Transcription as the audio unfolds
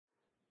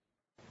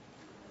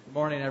Good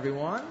morning,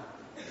 everyone.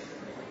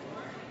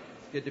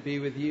 It's good to be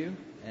with you,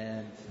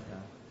 and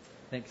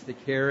thanks to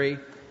Carrie.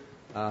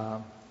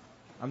 I'm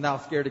now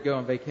scared to go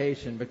on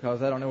vacation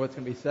because I don't know what's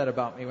going to be said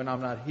about me when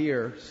I'm not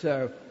here.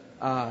 So,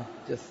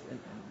 just in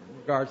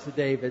regards to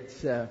David,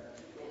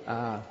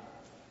 no,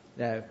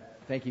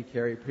 thank you,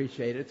 Carrie.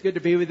 Appreciate it. It's good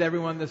to be with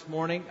everyone this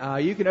morning.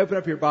 You can open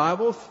up your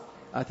Bibles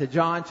to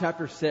John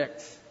chapter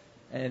 6,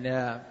 and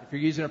if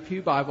you're using a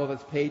Pew Bible,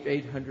 that's page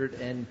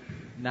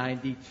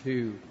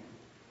 892.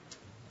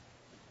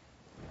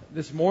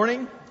 This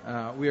morning,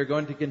 we are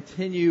going to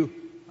continue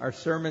our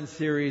sermon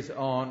series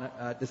on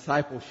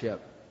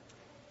discipleship.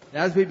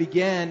 And as we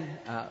begin,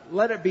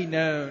 let it be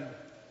known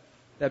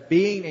that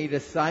being a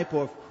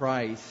disciple of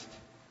Christ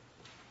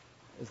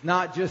is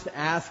not just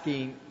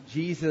asking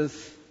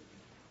Jesus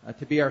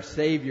to be our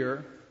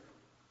Savior,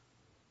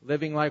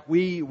 living like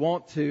we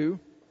want to,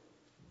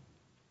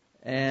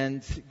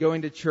 and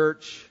going to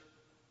church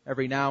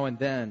every now and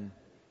then.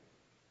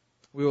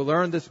 We will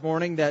learn this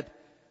morning that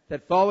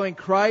following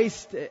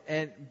Christ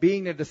and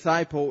being a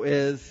disciple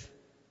is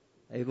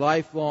a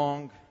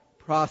lifelong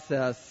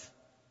process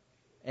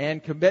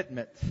and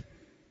commitment.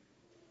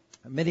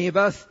 Many of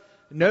us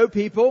know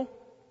people,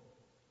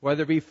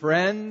 whether it be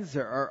friends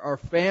or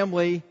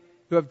family,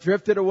 who have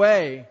drifted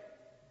away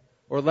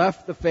or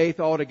left the faith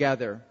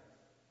altogether.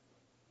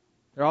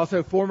 There are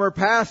also former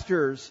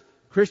pastors,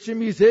 Christian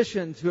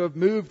musicians who have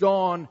moved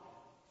on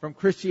from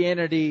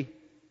Christianity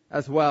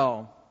as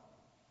well.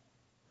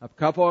 A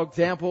couple of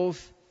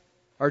examples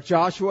are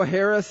Joshua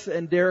Harris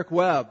and Derek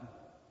Webb.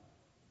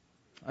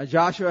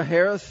 Joshua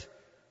Harris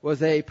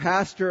was a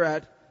pastor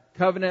at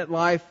Covenant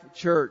Life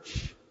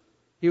Church.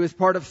 He was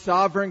part of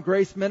Sovereign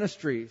Grace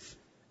Ministries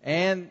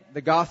and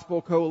the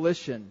Gospel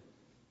Coalition.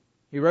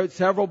 He wrote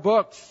several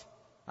books.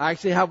 I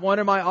actually have one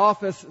in my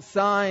office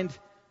signed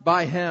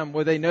by him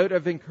with a note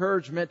of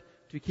encouragement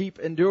to keep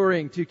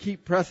enduring, to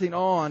keep pressing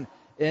on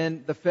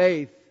in the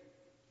faith.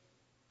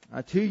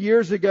 2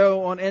 years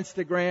ago on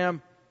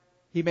Instagram,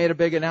 he made a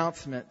big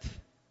announcement.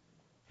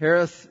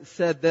 Harris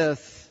said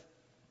this: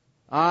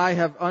 "I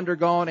have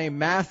undergone a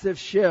massive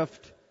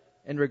shift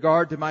in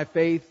regard to my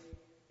faith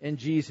in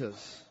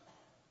Jesus."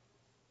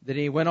 Then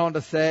he went on to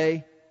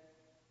say,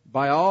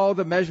 "By all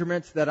the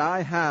measurements that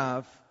I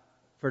have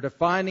for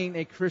defining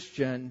a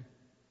Christian,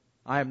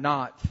 I am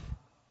not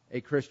a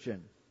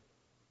Christian."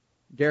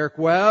 Derek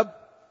Webb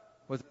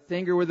was a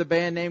singer with a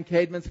band named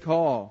Caedmon's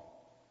Call.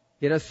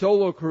 He had a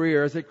solo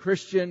career as a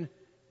Christian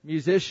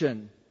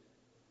musician.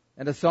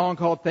 And a song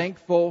called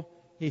Thankful,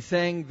 he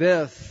sang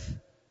this: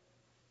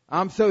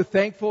 "I'm so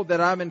thankful that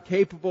I'm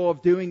incapable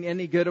of doing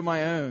any good of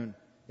my own.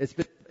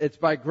 It's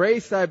by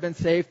grace I've been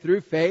saved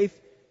through faith.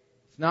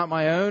 It's not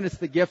my own, it's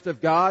the gift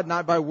of God,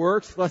 not by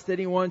works, lest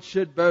anyone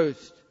should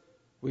boast.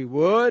 We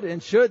would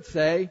and should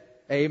say,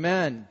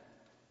 Amen."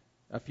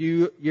 A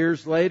few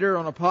years later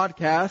on a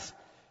podcast,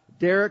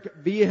 Derek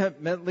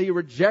vehemently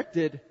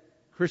rejected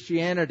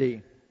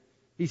Christianity.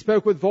 He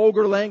spoke with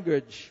vulgar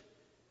language.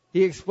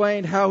 He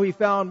explained how he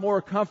found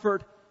more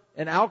comfort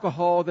in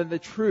alcohol than the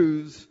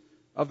truths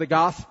of the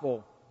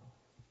gospel.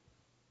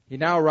 He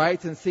now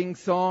writes and sings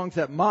songs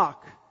that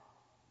mock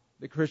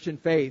the Christian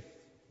faith.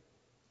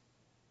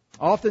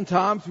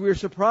 Oftentimes we are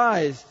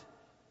surprised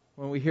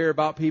when we hear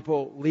about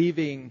people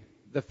leaving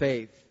the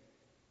faith,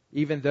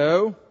 even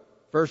though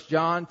 1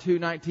 John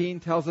 2:19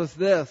 tells us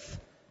this: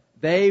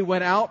 "They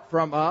went out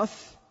from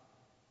us,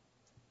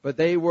 but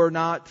they were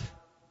not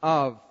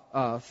of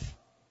us.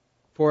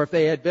 For if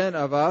they had been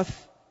of us,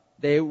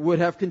 they would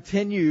have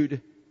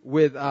continued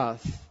with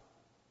us.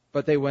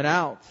 But they went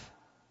out,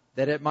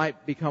 that it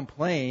might become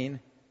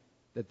plain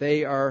that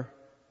they are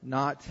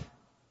not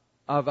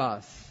of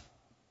us."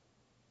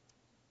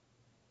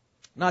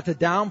 Not to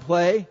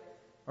downplay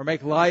or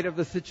make light of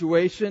the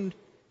situation,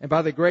 and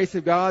by the grace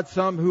of God,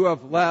 some who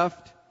have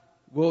left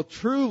will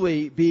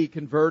truly be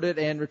converted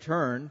and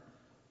return.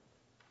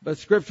 But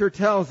Scripture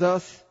tells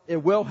us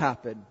it will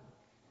happen.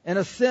 In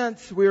a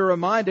sense, we are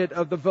reminded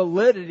of the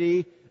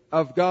validity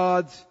of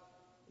God's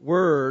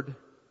Word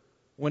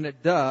when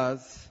it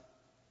does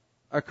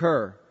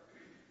occur.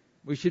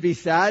 We should be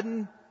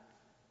saddened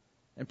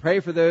and pray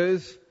for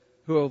those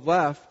who have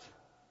left.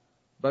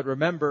 But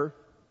remember,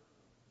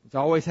 it's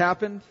always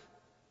happened,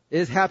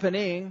 is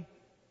happening,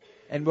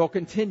 and will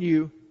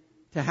continue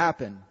to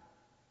happen.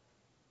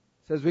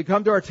 So as we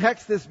come to our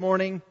text this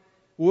morning,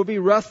 we'll be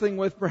wrestling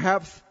with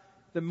perhaps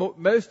the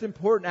most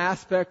important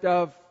aspect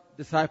of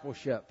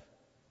discipleship: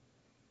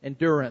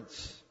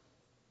 endurance.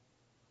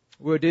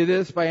 We'll do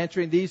this by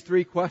answering these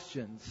three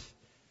questions.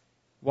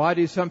 Why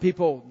do some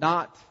people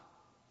not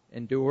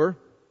endure?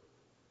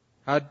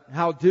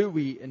 How do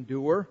we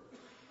endure?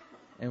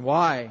 And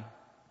why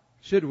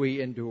should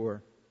we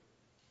endure?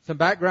 Some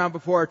background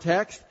before our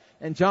text.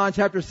 In John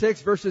chapter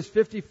 6, verses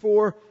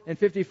 54 and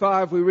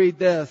 55, we read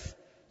this.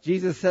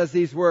 Jesus says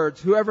these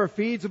words: "Whoever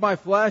feeds on my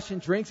flesh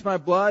and drinks my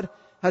blood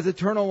has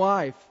eternal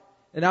life,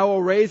 and I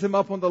will raise him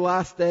up on the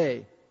last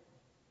day.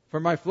 For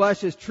my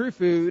flesh is true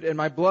food, and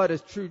my blood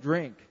is true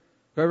drink.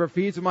 Whoever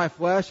feeds on my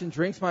flesh and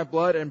drinks my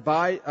blood and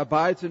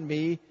abides in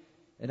me,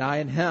 and I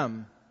in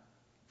him.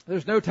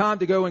 There's no time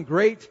to go in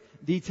great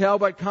detail,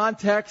 but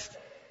context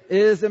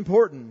is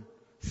important.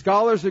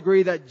 Scholars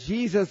agree that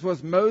Jesus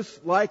was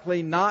most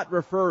likely not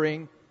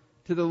referring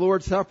to the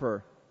Lord's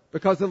Supper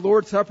because the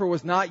Lord's Supper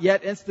was not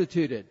yet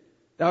instituted.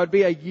 That would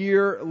be a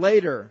year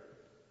later.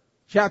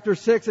 Chapter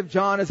 6 of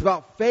John is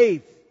about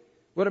faith,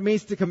 what it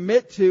means to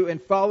commit to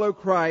and follow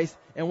Christ,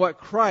 and what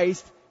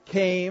Christ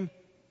came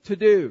to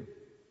do.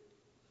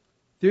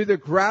 Through the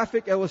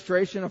graphic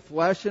illustration of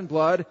flesh and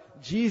blood,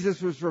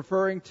 Jesus was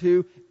referring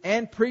to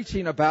and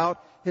preaching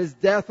about his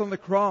death on the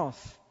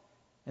cross.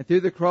 And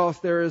through the cross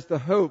there is the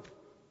hope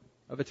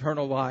of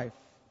eternal life.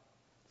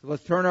 So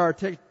let's turn our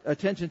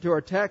attention to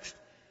our text,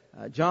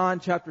 John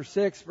chapter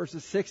 6,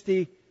 verses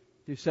 60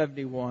 through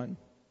 71.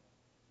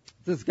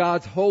 This is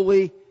God's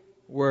holy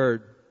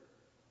word.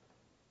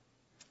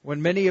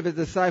 When many of his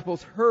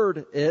disciples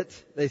heard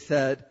it, they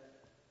said,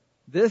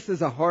 "This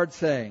is a hard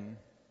saying.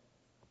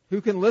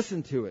 Who can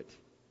listen to it?"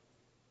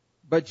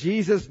 But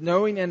Jesus,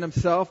 knowing in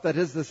himself that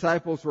his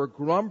disciples were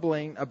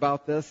grumbling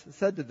about this,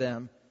 said to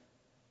them,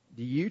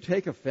 "Do you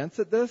take offense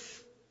at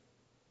this?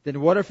 Then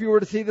what if you were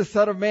to see the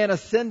Son of Man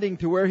ascending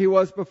to where he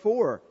was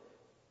before?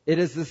 It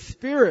is the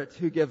Spirit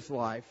who gives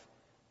life.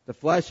 The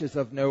flesh is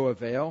of no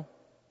avail.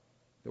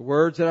 The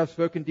words that I've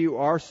spoken to you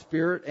are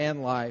spirit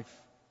and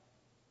life.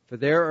 For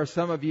there are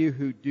some of you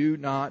who do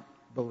not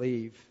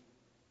believe."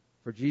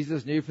 For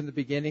Jesus knew from the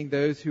beginning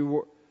those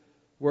who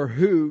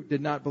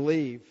did not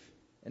believe,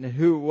 and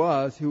who it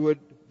was who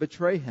would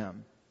betray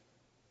him.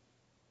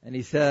 And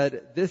he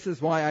said, "This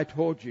is why I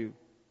told you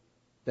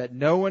that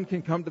no one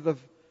can come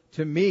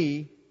to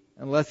me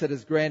unless it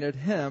is granted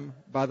him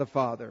by the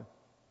Father."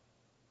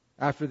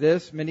 After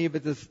this, many of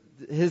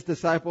his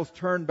disciples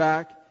turned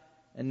back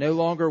and no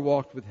longer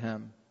walked with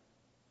him.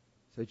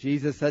 So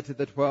Jesus said to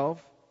the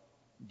 12,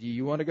 "Do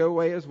you want to go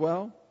away as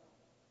well?"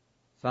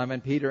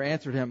 Simon Peter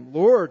answered him,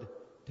 "Lord,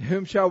 to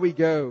whom shall we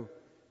go?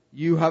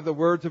 You have the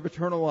words of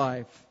eternal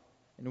life,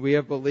 and we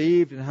have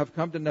believed and have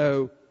come to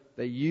know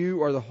that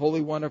you are the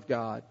Holy One of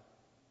God."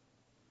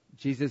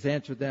 Jesus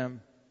answered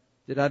them,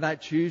 "Did I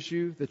not choose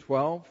you, the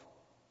 12?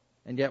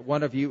 And yet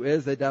one of you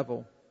is a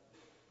devil."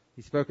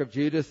 He spoke of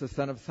Judas, the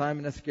son of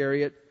Simon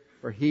Iscariot,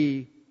 for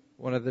he,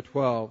 one of the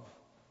 12,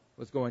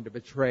 was going to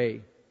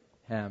betray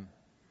him.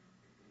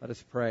 Let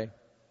us pray.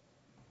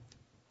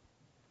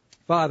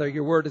 Father,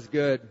 your word is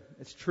good.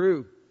 It's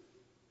true.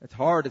 It's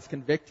hard. It's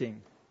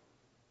convicting.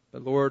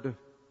 But Lord,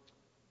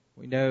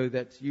 we know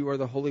that you are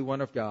the Holy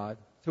One of God.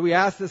 So we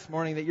ask this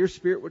morning that your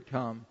Spirit would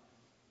come.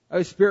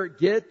 Oh, Spirit,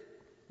 get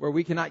where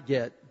we cannot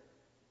get.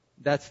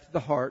 That's the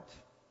heart.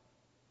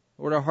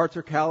 Lord, our hearts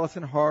are callous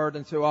and hard,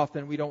 and so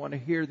often we don't want to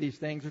hear these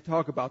things or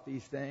talk about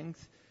these things.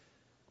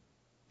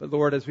 But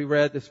Lord, as we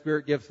read, the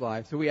Spirit gives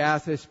life. So we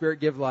ask that the Spirit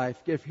give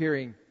life, give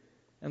hearing.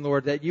 And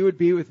Lord, that you would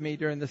be with me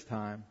during this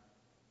time.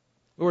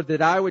 Lord,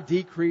 that I would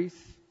decrease,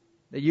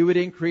 that you would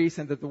increase,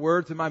 and that the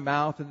words of my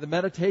mouth and the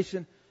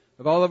meditation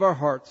of all of our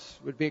hearts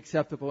would be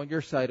acceptable in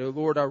your sight, O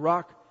Lord, our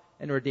rock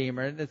and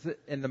Redeemer. And it's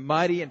in the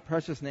mighty and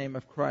precious name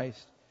of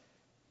Christ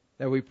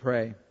that we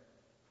pray.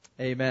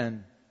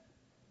 Amen.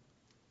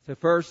 So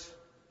first,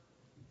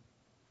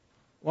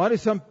 why do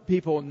some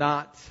people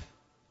not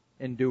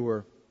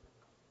endure?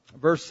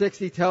 Verse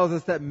 60 tells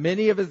us that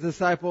many of his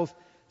disciples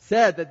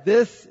said that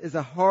this is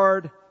a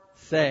hard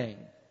saying.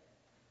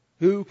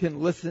 Who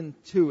can listen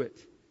to it?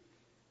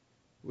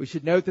 We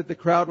should note that the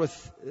crowd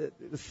was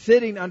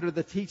sitting under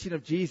the teaching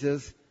of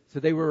Jesus, so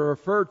they were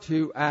referred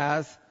to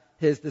as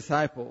his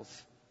disciples.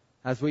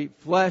 As we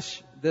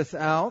flesh this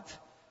out,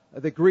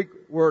 the Greek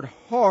word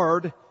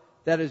hard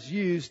that is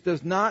used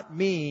does not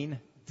mean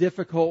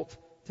difficult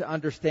to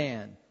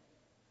understand.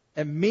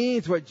 It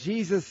means what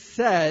Jesus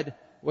said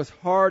was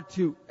hard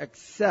to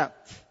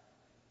accept.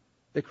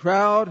 The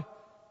crowd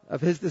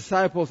of his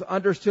disciples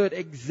understood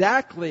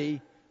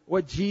exactly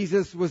what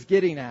Jesus was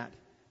getting at.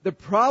 The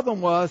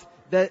problem was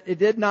that it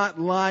did not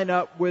line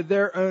up with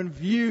their own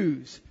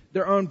views,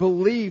 their own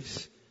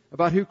beliefs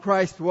about who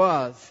Christ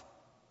was.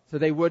 So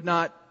they would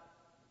not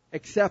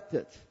accept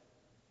it.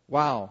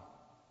 Wow.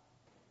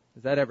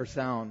 Does that ever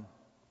sound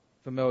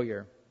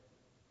familiar?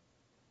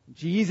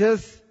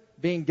 Jesus,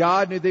 being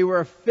God, knew they were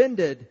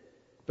offended,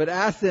 but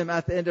asked them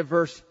at the end of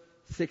verse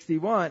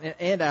 61,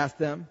 and asked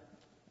them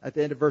at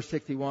the end of verse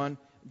 61,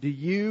 "Do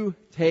you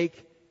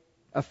take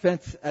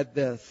offense at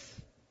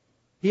this?"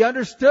 He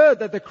understood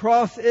that the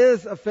cross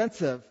is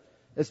offensive.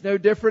 It's no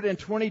different in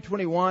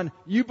 2021.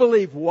 You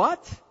believe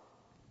what?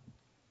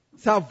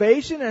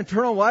 Salvation and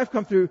eternal life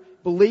come through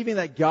believing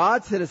that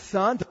God sent his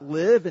Son to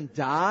live and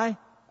die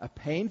a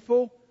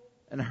painful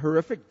and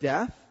horrific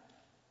death?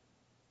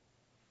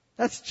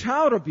 That's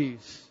child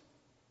abuse.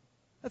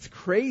 That's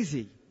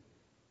crazy.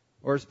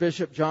 Or as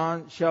Bishop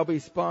John Shelby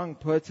Spong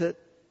puts it,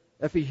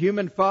 if a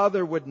human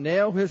father would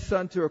nail his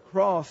son to a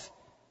cross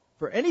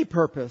for any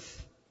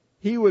purpose,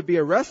 he would be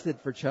arrested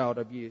for child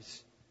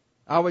abuse.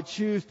 I would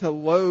choose to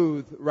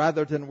loathe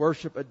rather than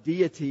worship a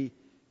deity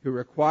who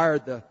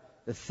required the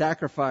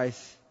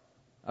sacrifice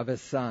of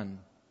his son.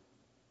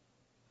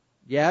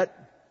 Yet,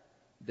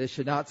 This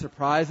should not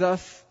surprise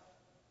us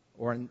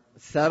or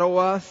unsettle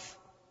us.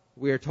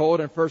 We are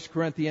told in 1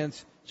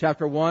 Corinthians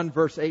chapter 1,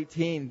 verse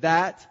 18,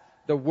 that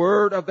the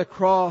word of the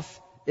cross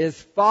is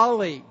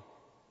folly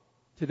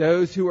to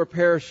those who are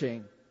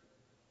perishing,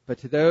 but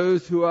to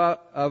those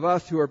of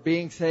us who are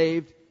being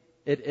saved,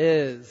 it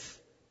is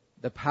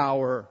the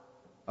power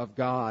of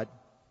God.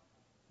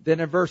 Then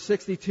in verse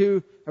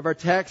 62 of our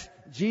text,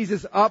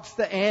 Jesus ups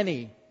the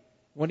ante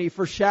when he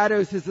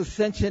foreshadows his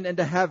ascension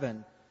into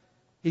heaven.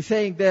 He's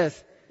saying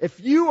this, if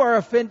you are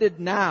offended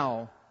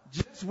now,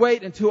 just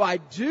wait until I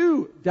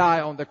do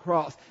die on the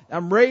cross.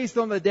 I'm raised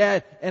on the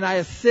dead and I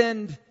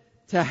ascend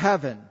to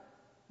heaven.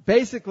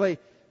 Basically,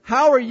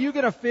 how are you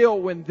going to feel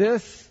when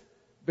this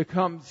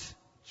becomes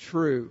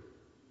true?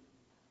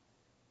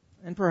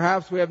 And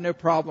perhaps we have no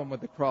problem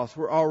with the cross.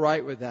 We're all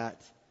right with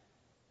that.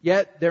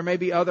 Yet there may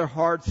be other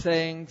hard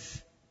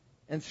sayings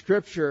in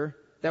Scripture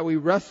that we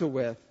wrestle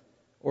with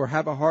or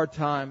have a hard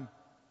time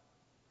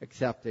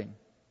accepting.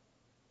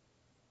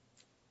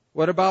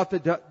 What about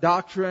the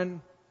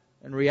doctrine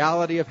and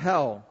reality of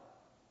hell?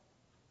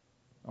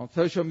 On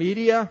social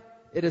media,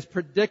 it is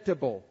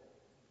predictable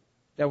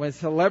that when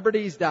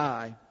celebrities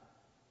die,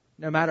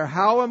 no matter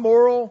how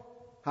immoral,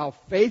 how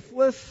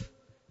faithless,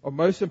 or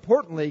most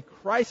importantly,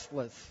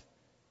 Christless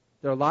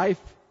their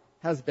life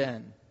has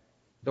been,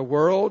 the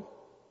world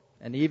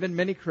and even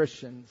many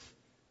Christians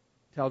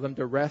tell them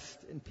to rest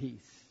in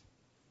peace.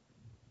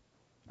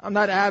 I'm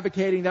not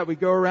advocating that we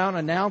go around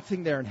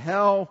announcing they're in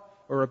hell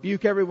or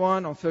rebuke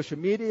everyone on social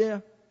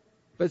media,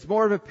 but it's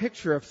more of a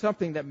picture of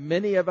something that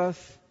many of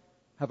us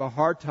have a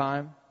hard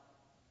time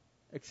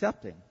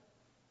accepting.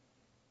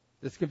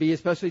 This can be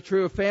especially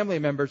true of family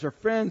members or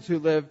friends who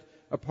lived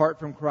apart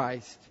from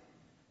Christ.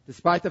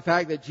 Despite the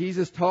fact that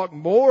Jesus talked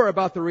more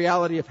about the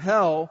reality of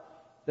hell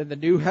than the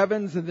new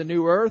heavens and the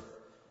new earth,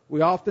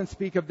 we often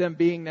speak of them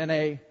being in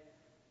a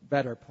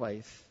better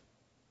place.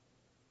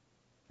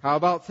 How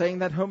about saying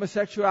that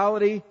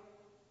homosexuality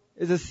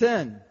is a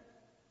sin?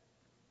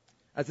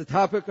 As the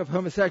topic of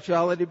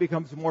homosexuality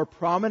becomes more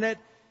prominent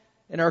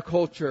in our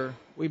culture,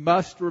 we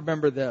must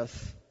remember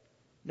this.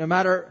 No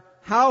matter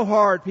how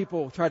hard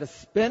people try to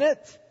spin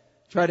it,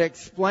 try to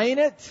explain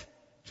it,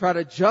 try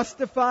to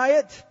justify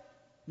it,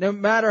 no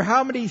matter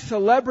how many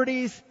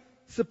celebrities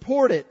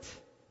support it,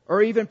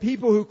 or even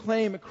people who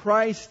claim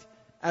Christ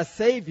as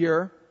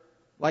Savior,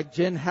 like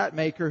Jen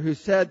Hatmaker, who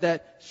said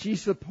that she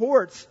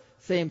supports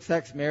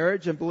same-sex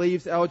marriage and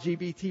believes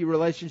LGBT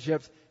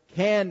relationships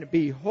can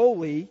be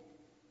holy,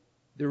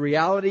 the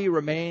reality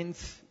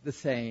remains the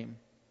same.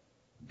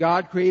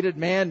 God created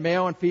man,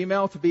 male and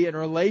female, to be in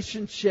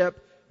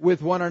relationship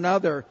with one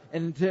another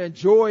and to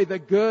enjoy the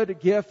good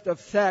gift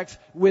of sex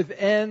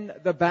within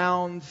the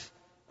bounds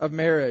of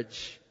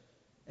marriage.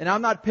 And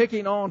I'm not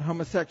picking on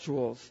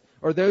homosexuals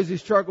or those who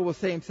struggle with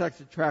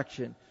same-sex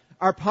attraction.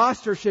 Our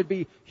posture should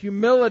be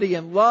humility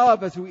and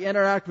love as we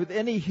interact with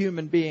any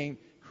human being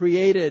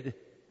created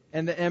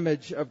in the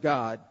image of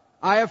God.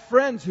 I have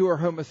friends who are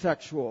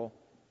homosexual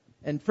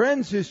and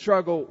friends who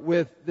struggle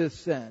with this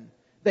sin.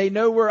 They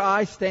know where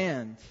I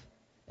stand.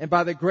 And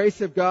by the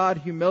grace of God,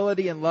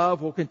 humility and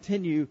love will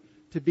continue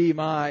to be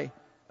my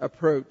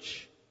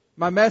approach.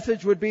 My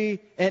message would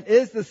be, and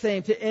is the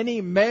same to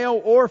any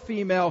male or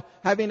female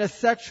having a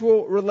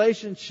sexual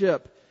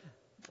relationship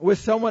with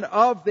someone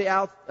of the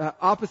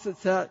opposite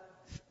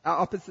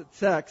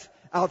sex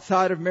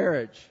outside of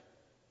marriage,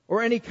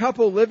 or any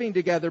couple living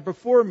together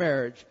before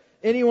marriage,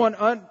 anyone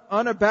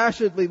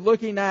unabashedly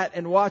looking at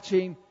and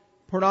watching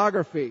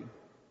pornography.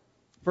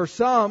 For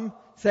some,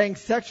 saying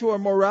sexual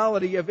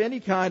immorality of any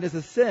kind is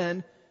a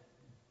sin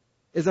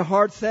is a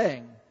hard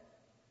saying.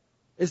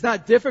 It's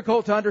not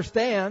difficult to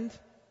understand.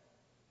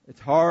 It's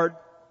hard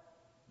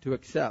to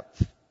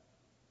accept.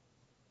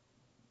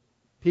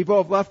 People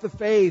have left the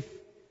faith,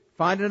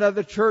 find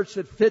another church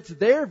that fits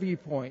their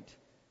viewpoint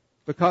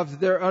because of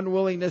their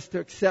unwillingness to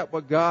accept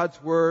what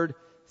God's Word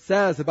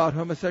says about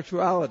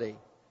homosexuality.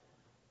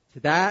 To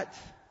that,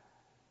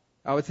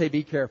 I would say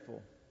be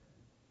careful.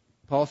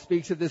 Paul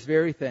speaks of this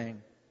very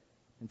thing.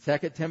 In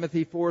 2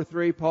 Timothy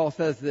 4:3, Paul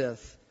says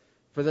this,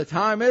 "For the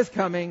time is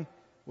coming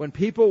when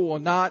people will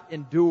not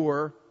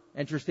endure,"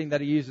 interesting that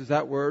he uses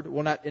that word,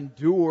 "will not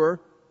endure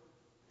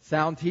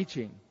sound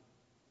teaching.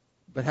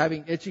 But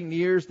having itching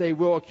ears, they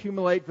will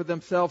accumulate for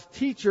themselves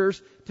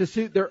teachers to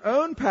suit their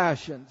own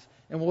passions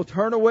and will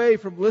turn away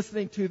from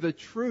listening to the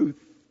truth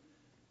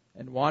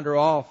and wander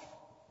off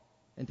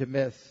into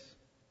myths."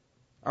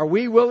 Are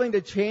we willing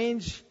to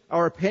change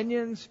our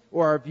opinions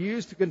or our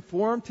views to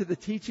conform to the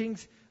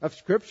teachings of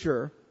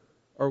Scripture?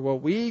 Or will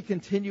we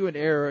continue in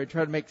error and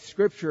try to make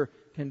Scripture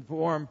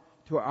conform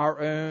to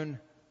our own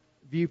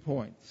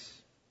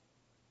viewpoints?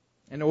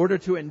 In order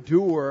to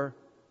endure,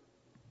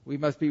 we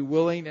must be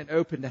willing and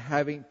open to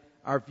having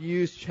our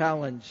views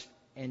challenged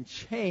and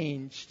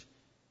changed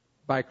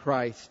by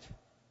Christ.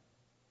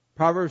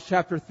 Proverbs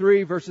chapter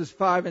 3 verses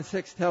 5 and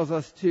 6 tells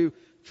us to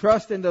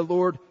trust in the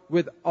Lord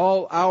with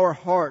all our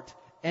heart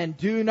and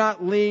do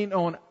not lean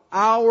on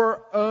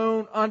our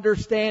own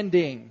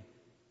understanding.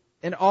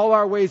 In all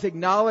our ways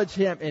acknowledge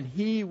Him, and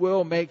He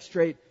will make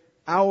straight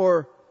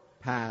our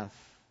path.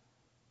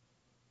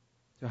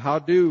 So how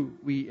do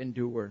we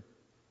endure?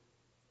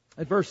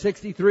 In verse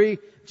 63,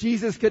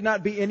 Jesus could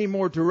not be any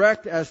more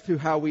direct as to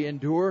how we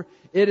endure.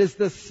 It is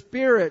the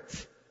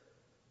Spirit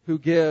who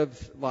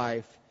gives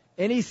life.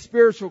 Any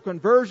spiritual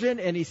conversion,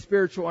 any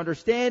spiritual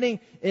understanding,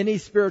 any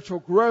spiritual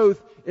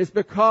growth is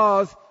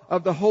because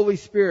of the Holy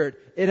Spirit.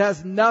 It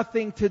has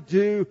nothing to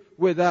do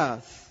with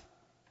us.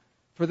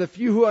 For the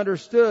few who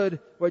understood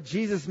what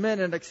Jesus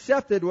meant and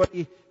accepted what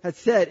He had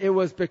said, it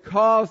was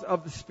because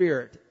of the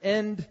Spirit.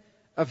 End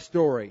of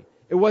story.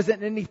 It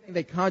wasn't anything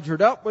they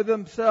conjured up with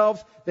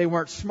themselves. They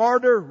weren't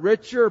smarter,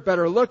 richer,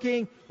 better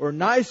looking, or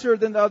nicer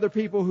than the other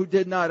people who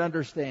did not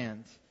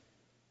understand.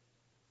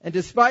 And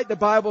despite the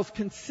Bible's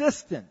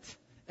consistent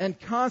and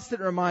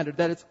constant reminder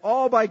that it's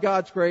all by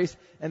God's grace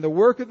and the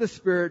work of the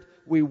Spirit,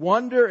 we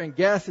wonder and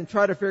guess and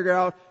try to figure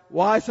out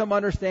why some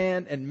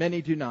understand and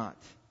many do not.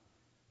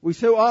 We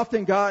so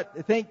often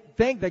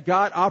think that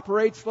God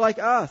operates like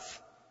us,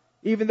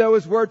 even though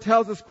His Word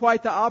tells us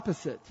quite the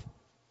opposite.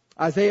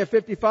 Isaiah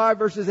 55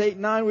 verses 8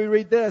 and 9, we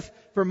read this,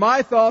 "For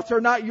my thoughts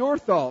are not your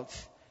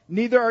thoughts,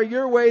 neither are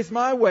your ways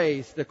my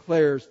ways,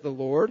 declares the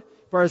Lord.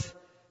 For as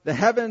the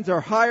heavens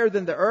are higher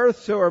than the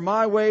earth, so are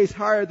my ways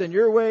higher than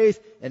your ways,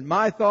 and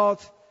my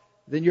thoughts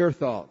than your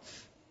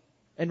thoughts."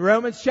 In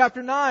Romans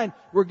chapter 9,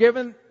 we're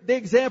given the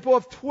example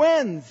of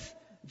twins,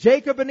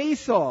 Jacob and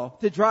Esau,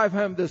 to drive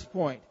home this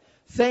point.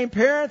 Same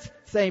parents,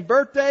 same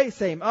birthday,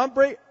 same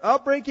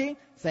upbringing,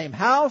 same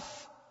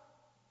house.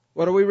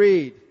 What do we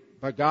read?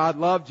 But God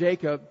loved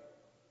Jacob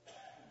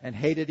and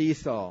hated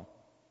Esau.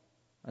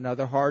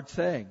 Another hard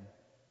saying.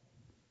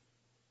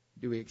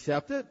 Do we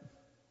accept it?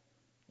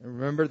 And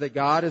remember that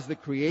God is the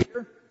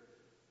creator,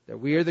 that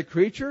we are the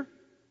creature?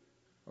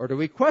 Or do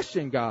we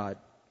question God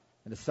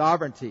and His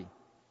sovereignty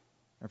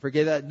and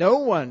forget that no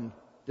one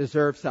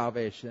deserves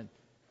salvation?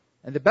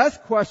 And the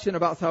best question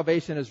about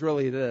salvation is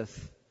really this: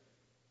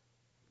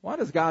 why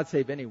does God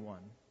save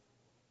anyone?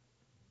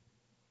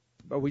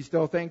 But we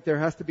still think there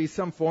has to be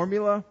some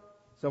formula,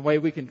 some way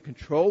we can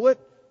control it,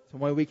 some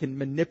way we can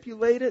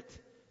manipulate it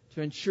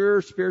to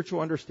ensure spiritual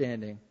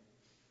understanding.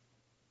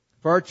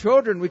 For our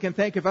children, we can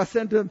think if I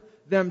send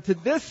them to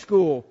this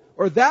school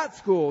or that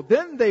school,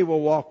 then they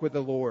will walk with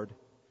the Lord.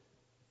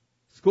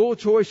 School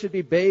choice should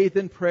be bathed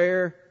in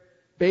prayer,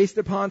 based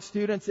upon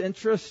students'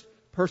 interest,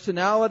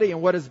 personality,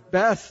 and what is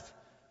best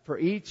for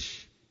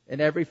each and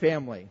every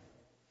family.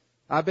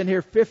 I've been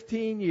here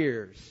 15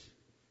 years,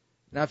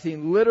 and I've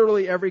seen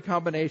literally every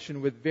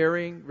combination with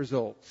varying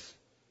results.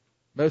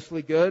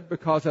 Mostly good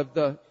because of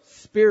the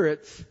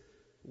Spirit's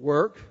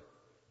work.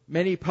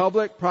 Many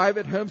public,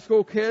 private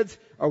homeschool kids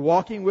are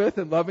walking with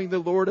and loving the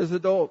Lord as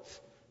adults.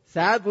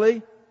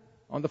 Sadly,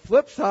 on the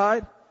flip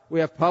side,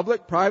 we have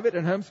public, private,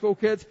 and homeschool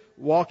kids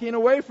walking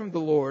away from the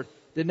Lord,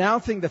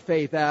 denouncing the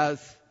faith as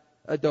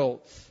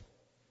adults.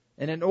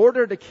 And in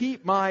order to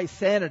keep my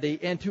sanity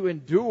and to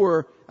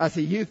endure as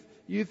a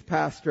youth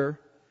pastor,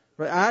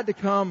 I had to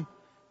come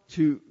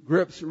to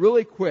grips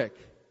really quick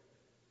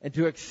and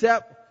to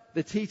accept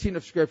the teaching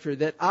of Scripture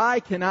that I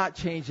cannot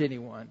change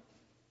anyone.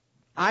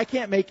 I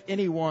can't make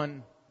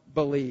anyone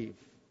believe.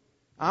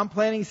 I'm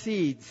planting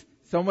seeds.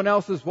 Someone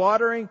else is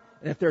watering.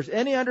 And if there's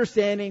any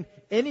understanding,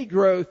 any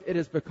growth, it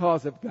is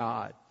because of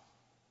God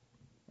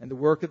and the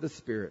work of the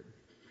Spirit.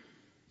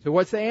 So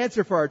what's the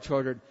answer for our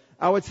children?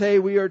 I would say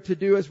we are to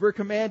do as we're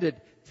commanded.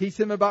 Teach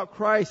them about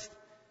Christ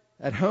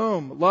at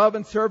home. Love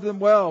and serve them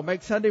well.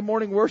 Make Sunday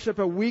morning worship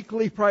a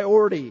weekly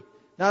priority.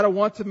 Not a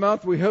once a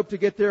month, we hope to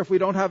get there if we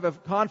don't have a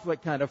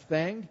conflict kind of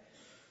thing.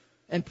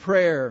 And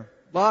prayer.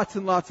 Lots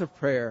and lots of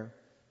prayer.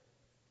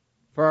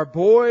 For our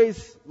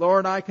boys, Laura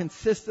and I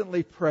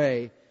consistently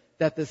pray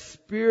that the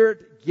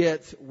Spirit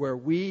gets where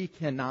we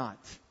cannot.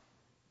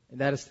 And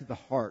that is to the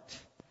heart.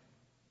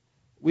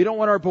 We don't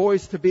want our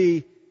boys to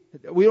be,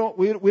 we don't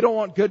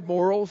want good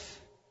morals.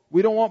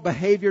 We don't want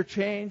behavior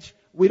change.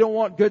 We don't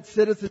want good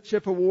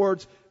citizenship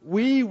awards.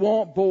 We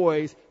want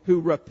boys who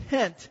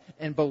repent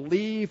and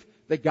believe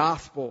the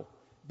gospel.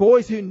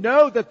 Boys who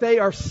know that they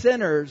are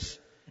sinners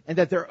and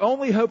that their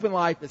only hope in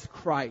life is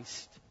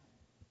Christ.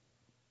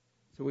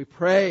 So we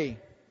pray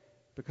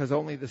because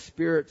only the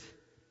Spirit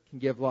can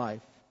give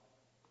life.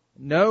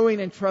 Knowing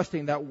and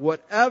trusting that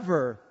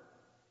whatever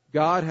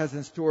God has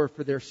in store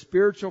for their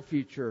spiritual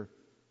future,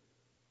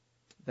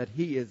 that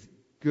He is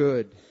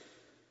good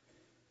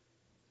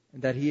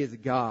and that He is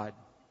God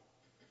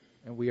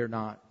and we are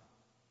not.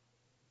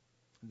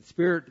 The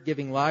Spirit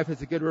giving life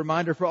is a good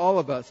reminder for all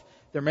of us.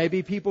 There may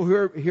be people who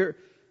are here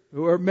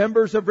who are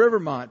members of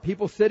Rivermont,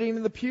 people sitting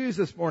in the pews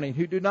this morning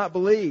who do not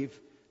believe.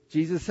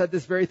 Jesus said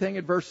this very thing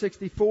in verse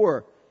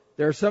 64.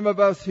 There are some of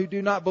us who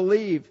do not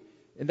believe,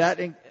 and that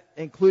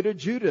included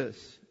Judas,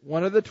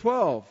 one of the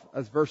 12,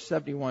 as verse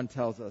 71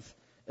 tells us.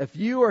 If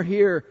you are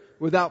here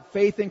without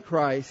faith in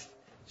Christ,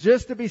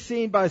 just to be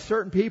seen by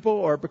certain people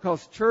or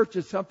because church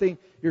is something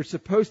you're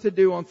supposed to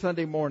do on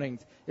Sunday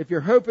mornings, if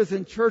your hope is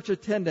in church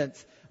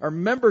attendance or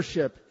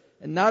membership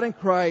and not in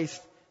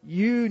Christ,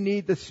 you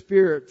need the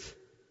Spirit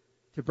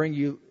to bring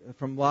you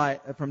from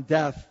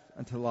death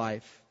unto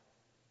life.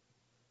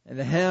 In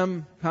the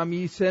hymn, Come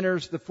Ye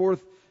Sinners, the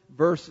 4th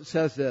verse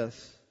says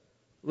this: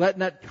 Let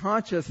not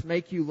conscience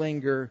make you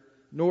linger,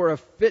 nor of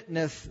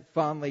fitness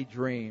fondly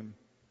dream.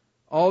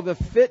 All the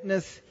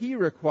fitness He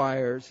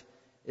requires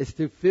is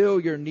to fill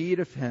your need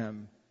of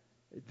Him.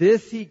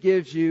 This He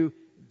gives you,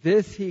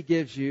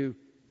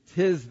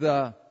 'tis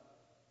the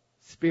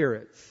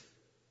Spirit's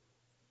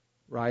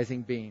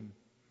rising beam.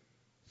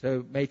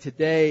 So may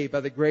today, by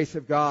the grace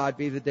of God,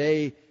 be the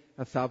day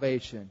of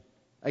salvation.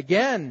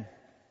 Again,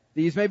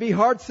 these may be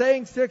hard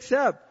sayings to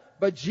accept,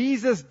 but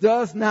Jesus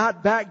does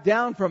not back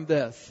down from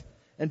this.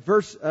 In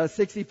verse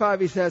 65,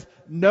 He says,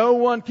 No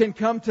one can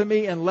come to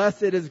me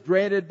unless it is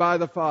granted by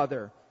the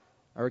Father.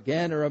 Or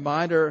again, a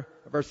reminder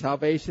of our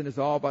salvation is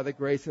all by the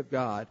grace of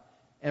God.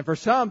 And for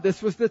some,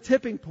 this was the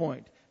tipping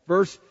point.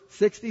 Verse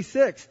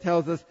 66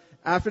 tells us,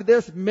 After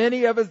this,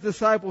 many of His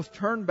disciples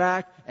turned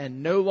back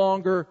and no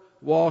longer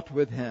walked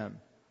with Him.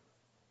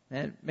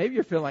 And maybe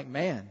you're feeling like,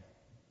 man,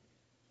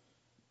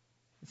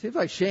 it seems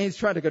like Shane's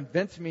trying to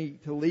convince me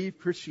to leave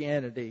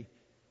Christianity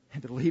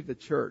and to leave the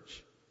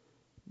church.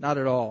 Not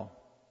at all.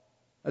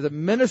 As a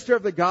minister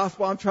of the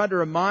gospel, I'm trying to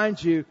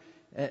remind you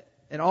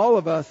and all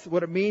of us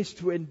what it means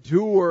to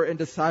endure in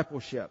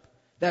discipleship.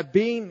 That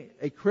being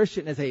a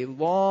Christian is a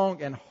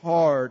long and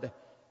hard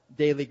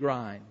daily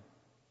grind.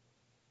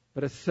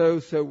 But it's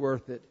so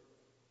worth it.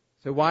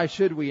 So why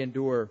should we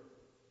endure?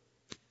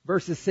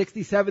 Verses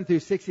 67 through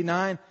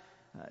 69,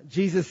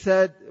 Jesus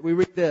said, we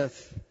read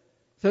this.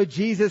 So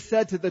Jesus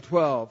said to the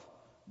 12,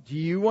 Do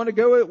you want to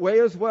go away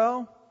as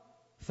well?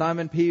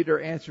 Simon Peter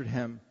answered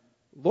Him,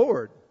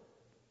 Lord,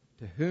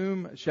 to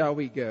whom shall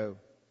we go?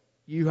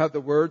 You have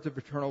the words of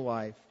eternal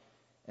life,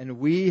 and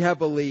we have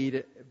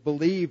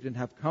believed and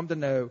have come to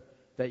know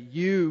that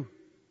you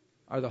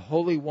are the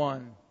Holy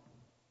One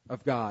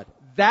of God.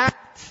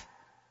 That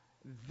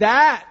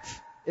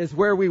is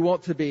where we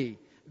want to be.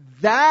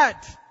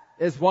 That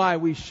is why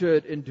we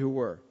should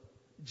endure.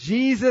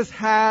 Jesus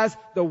has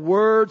the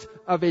words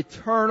of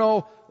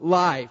eternal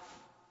life.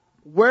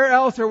 Where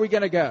else are we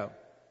going to go?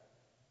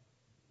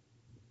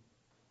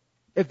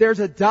 If there's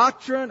a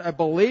doctrine, a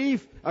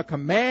belief, a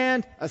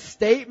command, a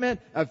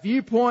statement, a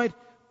viewpoint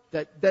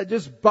that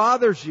just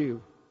bothers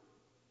you,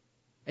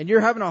 and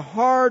you're having a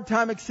hard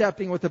time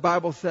accepting what the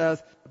Bible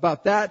says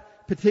about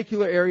that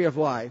particular area of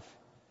life,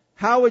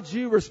 how would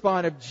you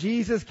respond if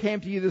Jesus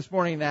came to you this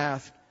morning and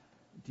asked,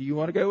 do you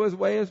want to go His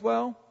way as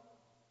well?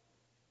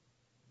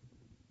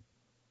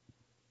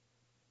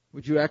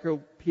 Would you echo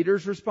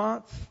Peter's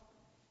response?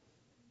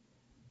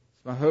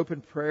 It's my hope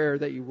and prayer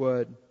that you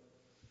would.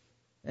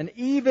 And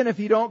even if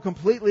you don't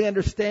completely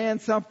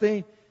understand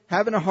something,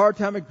 having a hard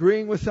time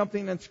agreeing with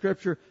something in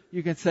Scripture,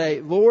 you can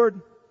say,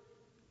 Lord,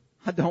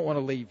 I don't want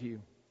to leave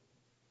you.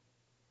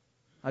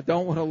 I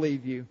don't want to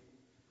leave you.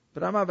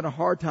 But I'm having a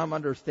hard time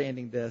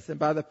understanding this. And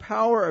by the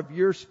power of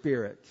your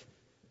Spirit,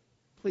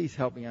 please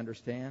help me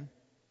understand.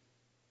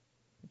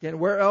 Again,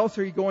 where else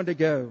are you going to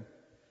go?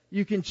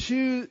 You can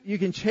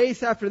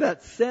chase after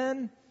that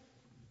sin,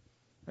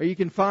 or you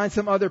can find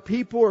some other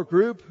people or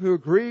group who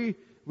agree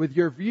with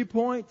your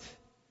viewpoint.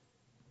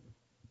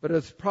 But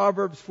as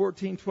Proverbs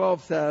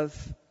 14:12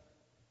 says,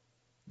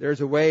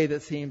 there's a way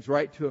that seems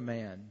right to a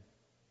man,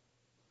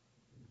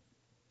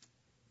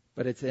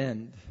 but its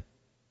end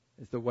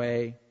is the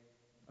way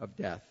of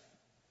death.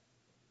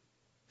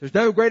 There's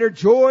no greater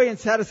joy and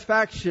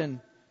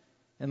satisfaction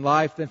in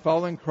life than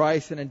following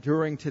Christ and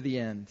enduring to the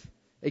end.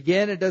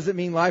 Again, it doesn't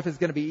mean life is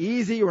going to be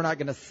easy. We're not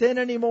going to sin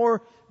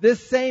anymore.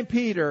 This same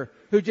Peter,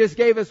 who just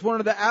gave us one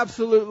of the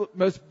absolute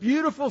most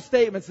beautiful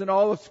statements in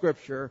all of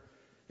Scripture,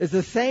 is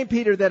the same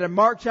Peter that in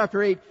Mark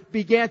chapter 8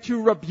 began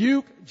to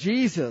rebuke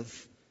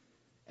Jesus.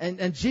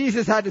 And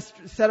Jesus had to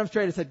set him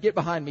straight and said, get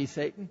behind me,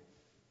 Satan.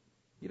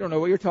 You don't know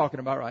what you're talking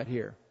about right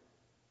here.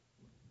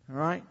 All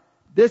right?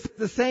 This is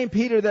the same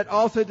Peter that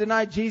also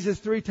denied Jesus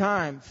 3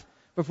 times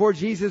before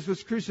Jesus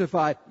was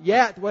crucified.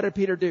 Yet, what did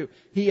Peter do?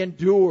 He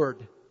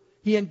endured.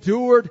 He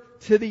endured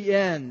to the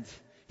end.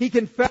 He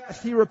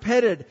confessed, he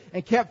repented,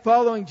 and kept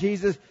following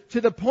Jesus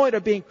to the point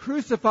of being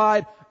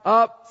crucified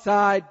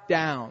upside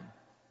down.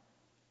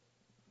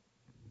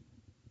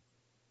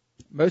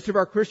 Most of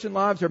our Christian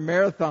lives are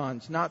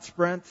marathons, not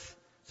sprints.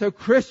 So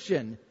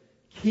Christian,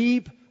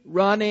 keep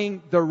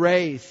running the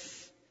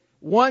race.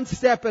 One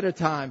step at a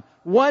time,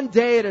 one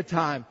day at a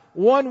time,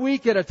 1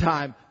 week at a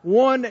time,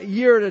 1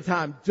 year at a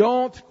time.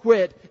 Don't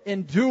quit.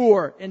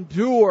 Endure,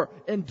 endure,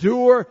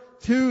 endure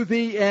to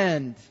the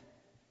end.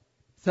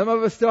 Some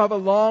of us still have a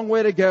long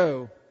way to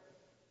go.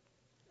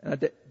 And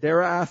I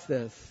dare ask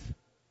this.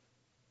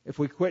 If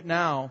we quit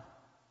now,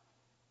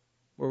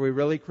 were we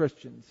really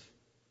Christians?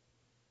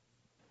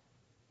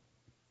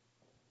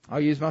 I'll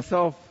use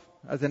myself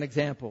as an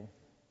example.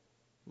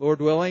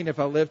 Lord willing, if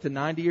I live to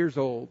 90 years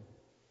old,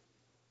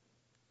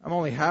 I'm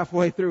only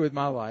halfway through with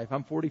my life.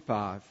 I'm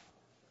 45.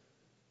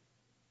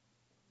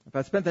 If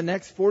I spent the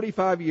next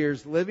 45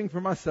 years living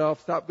for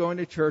myself, stopped going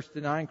to church,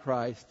 denying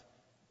Christ,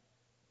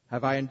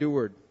 have I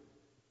endured?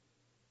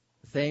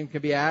 The same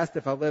can be asked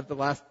if I lived the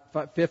last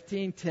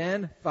 15,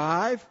 10,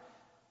 5,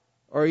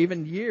 or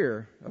even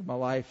year of my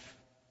life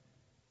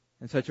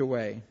in such a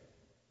way.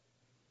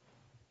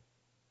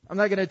 I'm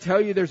not going to tell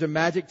you there's a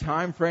magic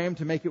time frame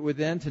to make it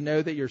within to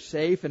know that you're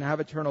safe and have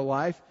eternal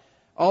life.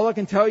 All I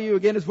can tell you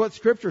again is what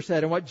Scripture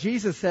said and what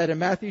Jesus said in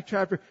Matthew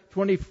chapter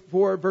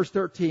 24, verse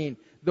 13.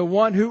 The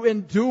one who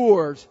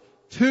endures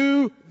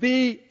to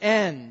the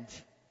end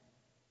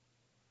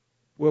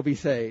will be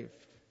saved.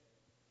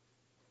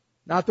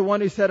 Not the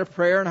one who said a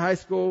prayer in high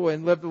school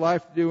and lived a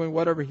life doing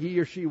whatever he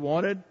or she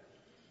wanted.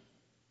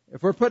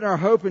 If we're putting our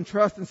hope and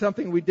trust in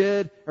something we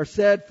did or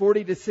said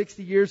 40 to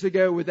 60 years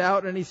ago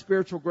without any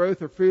spiritual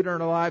growth or fruit in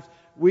our lives,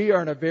 we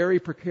are in a very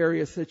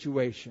precarious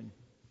situation.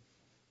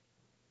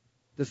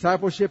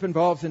 Discipleship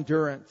involves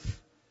endurance.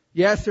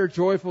 Yes, there are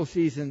joyful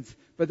seasons,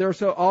 but there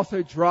are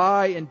also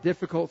dry and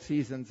difficult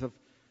seasons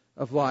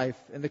of life.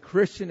 And the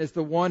Christian is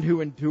the one who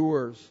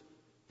endures,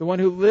 the one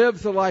who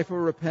lives a life of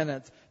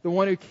repentance, the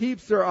one who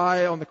keeps their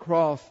eye on the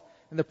cross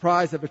and the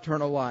prize of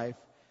eternal life.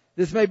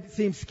 This may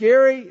seem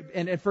scary,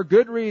 and for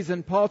good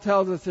reason. Paul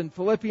tells us in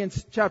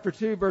Philippians chapter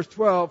 2, verse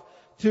 12,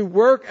 to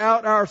work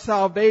out our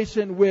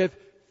salvation with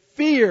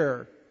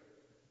fear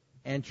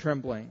and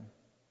trembling.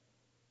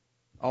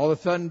 All of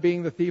a sudden,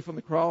 being the thief on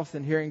the cross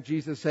and hearing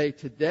Jesus say,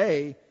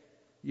 today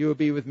you will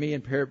be with me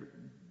in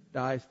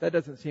paradise, that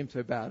doesn't seem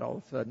so bad all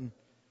of a sudden.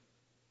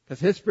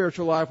 Because his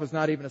spiritual life was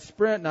not even a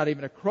sprint, not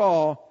even a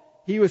crawl.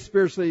 He was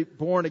spiritually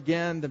born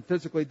again, then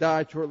physically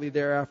died shortly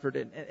thereafter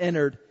and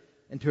entered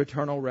into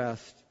eternal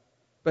rest.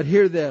 But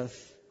hear this.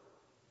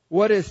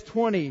 What is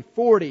 20,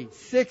 40,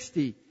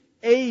 60,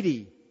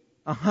 80,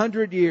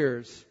 100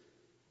 years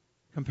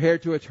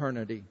compared to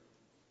eternity?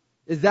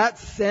 Is that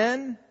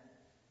sin?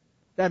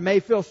 That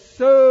may feel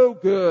so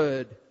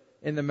good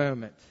in the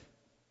moment,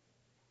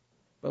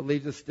 but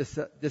leaves us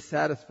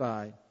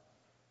dissatisfied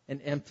and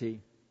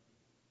empty.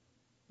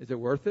 Is it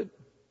worth it?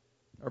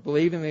 Or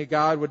believing that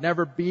God would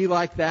never be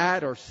like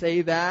that or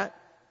say that?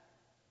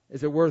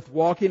 Is it worth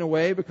walking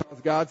away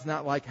because God's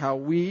not like how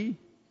we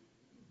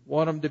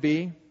want Him to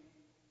be?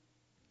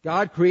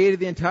 God created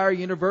the entire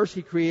universe.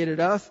 He created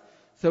us.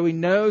 So He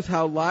knows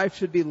how life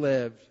should be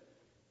lived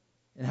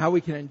and how we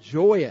can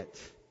enjoy it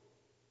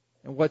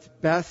and what's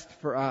best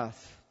for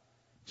us.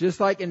 Just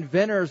like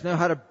inventors know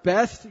how to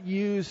best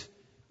use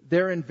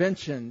their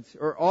inventions,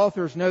 or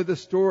authors know the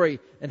story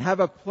and have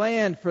a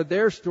plan for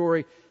their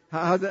story,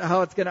 how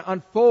it's going to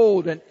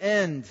unfold and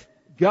end.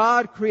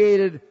 God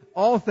created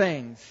all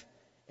things,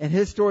 and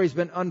His story has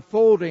been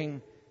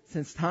unfolding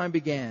since time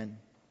began.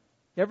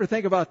 You ever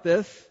think about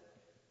this?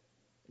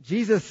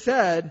 Jesus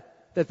said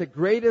that the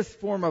greatest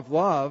form of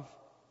love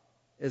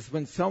is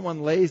when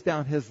someone lays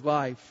down his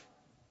life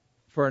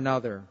for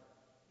another.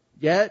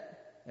 Yet,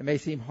 it may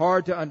seem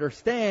hard to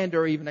understand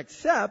or even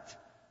accept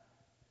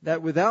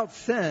that without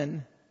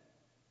sin,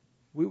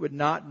 we would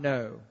not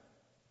know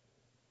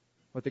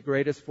what the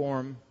greatest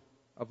form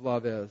of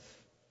love is.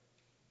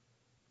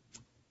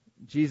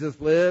 Jesus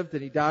lived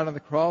and He died on the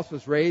cross,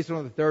 was raised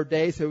on the third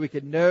day so we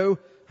could know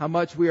how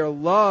much we are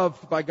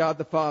loved by God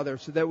the Father,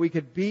 so that we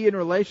could be in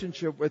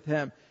relationship with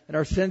Him and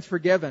our sins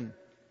forgiven.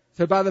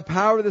 So by the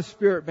power of the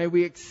Spirit, may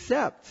we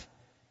accept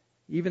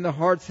even the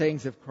hard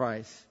sayings of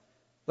Christ.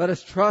 Let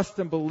us trust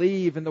and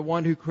believe in the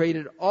one who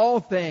created all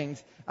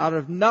things out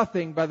of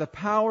nothing by the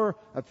power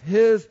of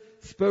His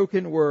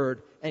spoken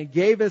word and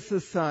gave us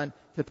His Son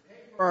to pay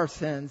for our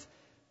sins,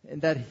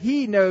 and that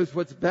He knows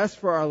what's best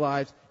for our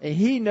lives, and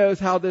He knows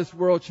how this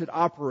world should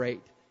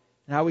operate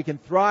and how we can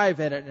thrive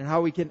in it and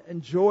how we can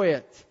enjoy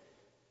it.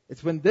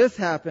 It's when this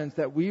happens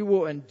that we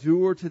will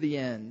endure to the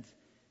end,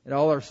 and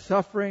all our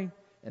suffering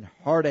and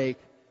heartache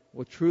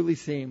will truly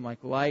seem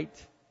like light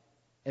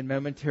and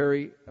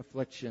momentary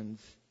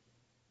afflictions,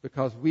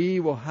 because we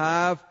will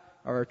have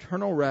our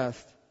eternal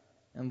rest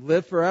and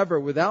live forever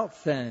without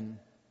sin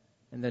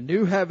in the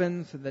new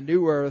heavens and the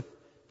new earth,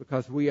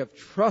 because we have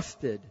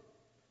trusted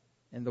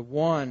in the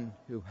one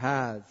who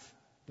has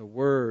the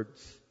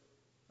words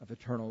of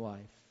eternal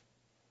life.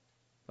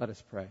 Let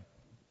us pray.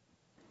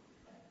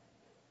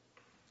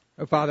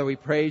 Oh, Father, we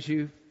praise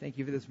You. Thank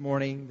You for this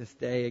morning, this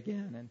day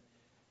again. And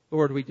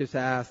Lord, we just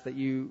ask that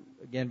You,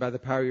 again, by the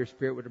power of Your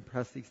Spirit, would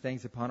impress these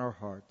things upon our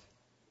hearts.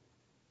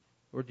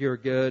 Lord, You are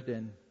good,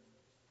 and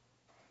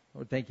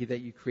Lord, thank You that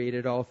You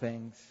created all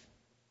things.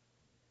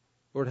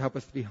 Lord, help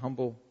us to be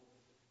humble,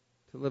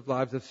 to live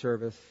lives of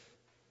service,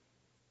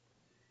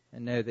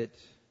 and know that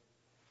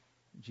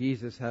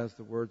Jesus has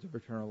the words of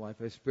eternal life.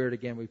 Oh, Spirit,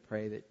 again, we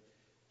pray that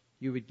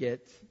You would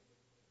get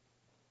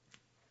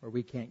where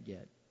we can't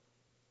get,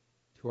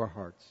 to our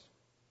hearts.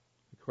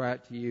 We cry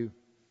out to You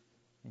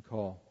and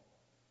call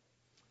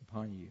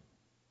upon You.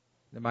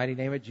 In the mighty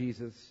name of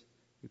Jesus,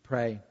 we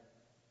pray.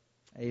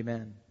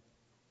 Amen.